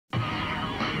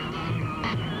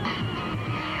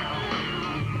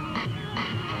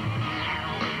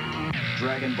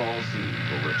Dragon Ball Z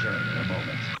will return in a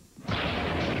moment.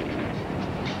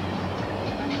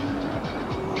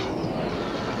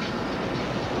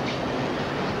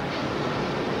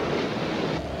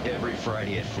 Every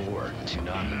Friday at 4,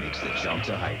 Toonami makes the jump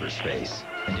to hyperspace.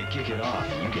 And to kick it off,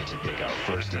 you get to pick our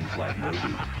first in-flight movie.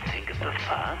 Think of the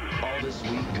fun. All this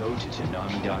week, go to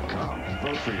Toonami.com and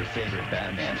vote for your favorite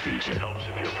Batman feature. It helps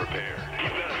if you're prepared. You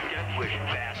better get with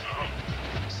that.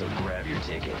 So grab your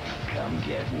ticket. Come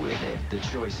get with it. The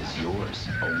choice is yours.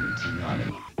 Only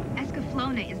Toonami.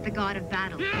 Escaflowne is the god of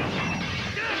battle.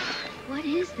 What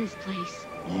is this place?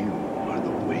 You are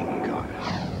the wing goddess.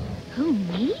 Who,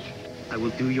 me? I will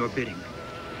do your bidding.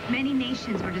 Many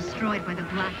nations were destroyed by the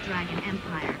Black Dragon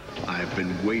Empire. I've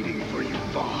been waiting for you,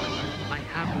 Vaughn. I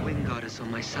have a wing goddess on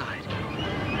my side.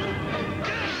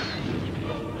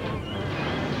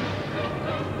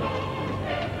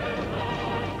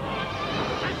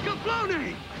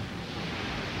 Escaflowne!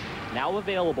 Now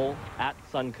available at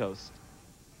Suncoast.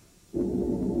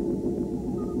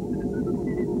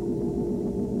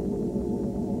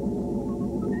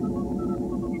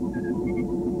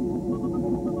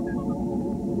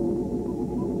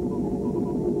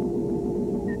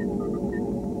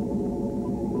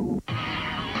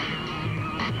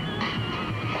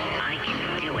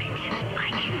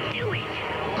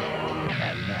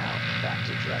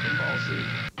 Dragon Ball Z.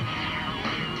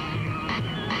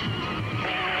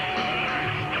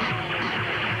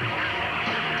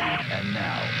 And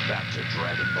now, back to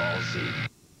Dragon Ball Z.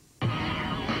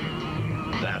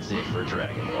 That's it for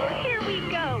Dragon Ball. Here we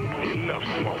go. Enough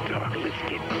small talk. Let's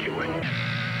get to it.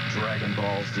 Dragon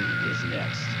Ball Z is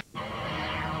next.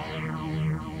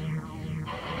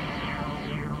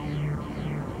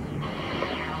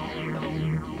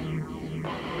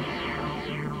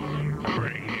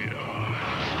 Bring it on.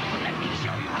 Let me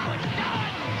show you how it's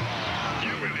done.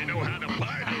 You really know how to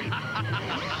party.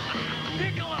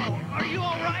 Piccolo, are you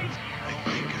all right? I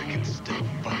think I can still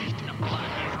fight. The fun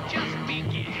is just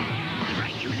beginning.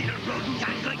 Right, you little rodent.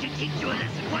 I'm going to teach you a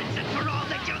lesson once and for all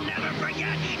that you'll never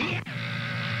forget. Yeah.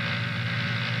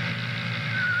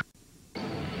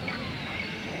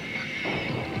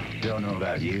 Don't know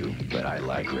about you, but I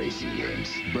like racing games.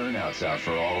 Burnout's out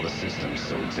for all the systems,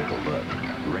 so we took a look.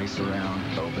 Race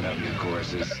around, open up new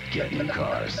courses, get new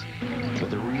cars.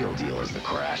 But the real deal is the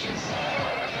crashes.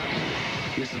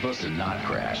 You're supposed to not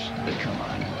crash, but come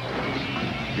on.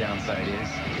 Downside is,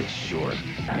 it's short.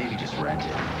 Maybe just rent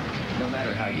it. No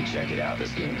matter how you check it out,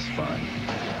 this game is fun.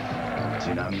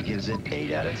 Toonami gives it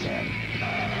 8 out of 10.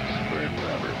 Burn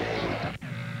rubber, baby.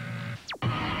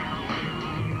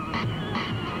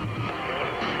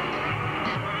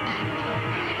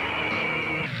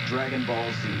 Dragon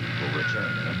Ball Z will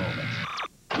return in a moment.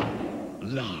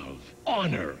 Love,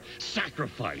 honor,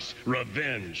 sacrifice,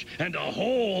 revenge, and a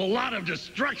whole lot of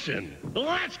destruction.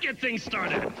 Let's get things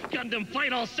started. Gundam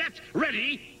fight all set,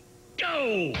 ready, go!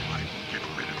 I will get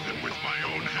rid of them with my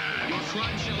own hand. Your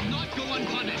crime shall not go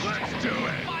unpunished. Let's do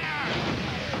it. Fire!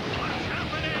 What's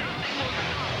happening?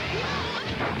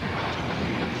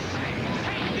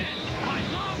 Take this! My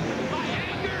love, my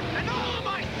anger, and all of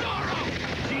my sorrow!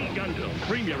 G-gundam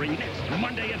premiering next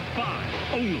Monday at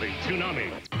 5. Only Toonami.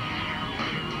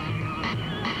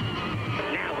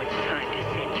 Now it's time to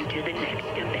send you to the next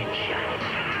dimension.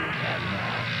 And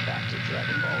now, back to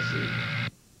Dragon Ball Z.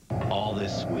 All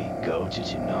this week, go to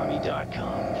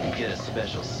Toonami.com and get a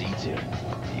special C-tune.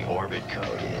 The orbit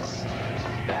code is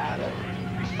Battle.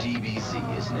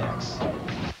 DBZ is next.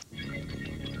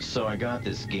 So I got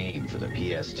this game for the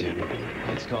PS2.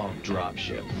 It's called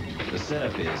Dropship. The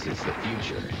setup is, it's the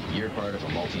future. You're part of a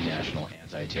multinational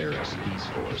anti-terrorist peace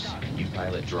force. You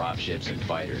pilot dropships and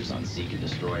fighters on seek and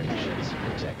destroy missions,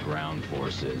 protect ground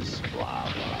forces, blah,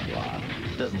 blah, blah.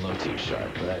 Doesn't look too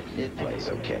sharp, but it plays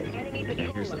okay.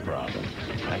 Now here's the problem.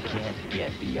 I can't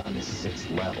get beyond the 6th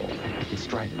level. It's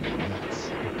driving me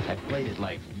nuts. I've played it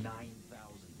like 9,000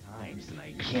 times, and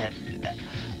I can't...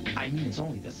 I mean, it's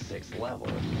only the 6th level.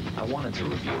 I wanted to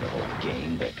review the whole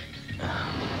game, but...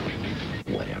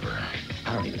 whatever.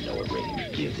 I don't even know what rating to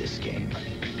give this game.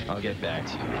 I'll get back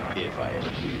to you if I ever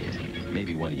beat it.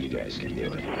 Maybe one of you guys can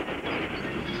do it.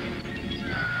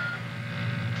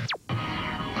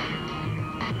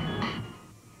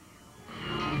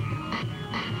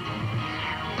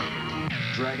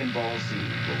 Dragon Ball Z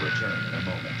will return in a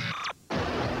moment.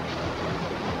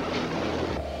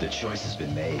 The choice has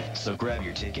been made, so grab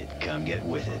your ticket, come get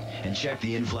with it, and check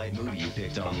the in-flight movie you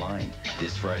picked online.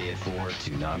 This Friday at 4,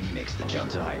 Toonami makes the jump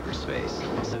to hyperspace.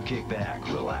 So kick back,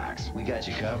 relax, we got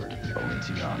you covered. Only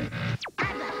Toonami.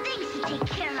 I've got things to take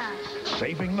care of.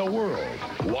 Saving the world,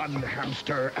 one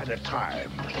hamster at a time.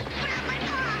 Grab my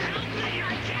paw!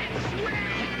 I can't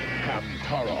swim!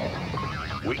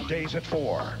 Hamtaro. Weekdays at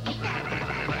 4.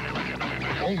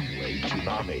 Only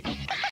Toonami.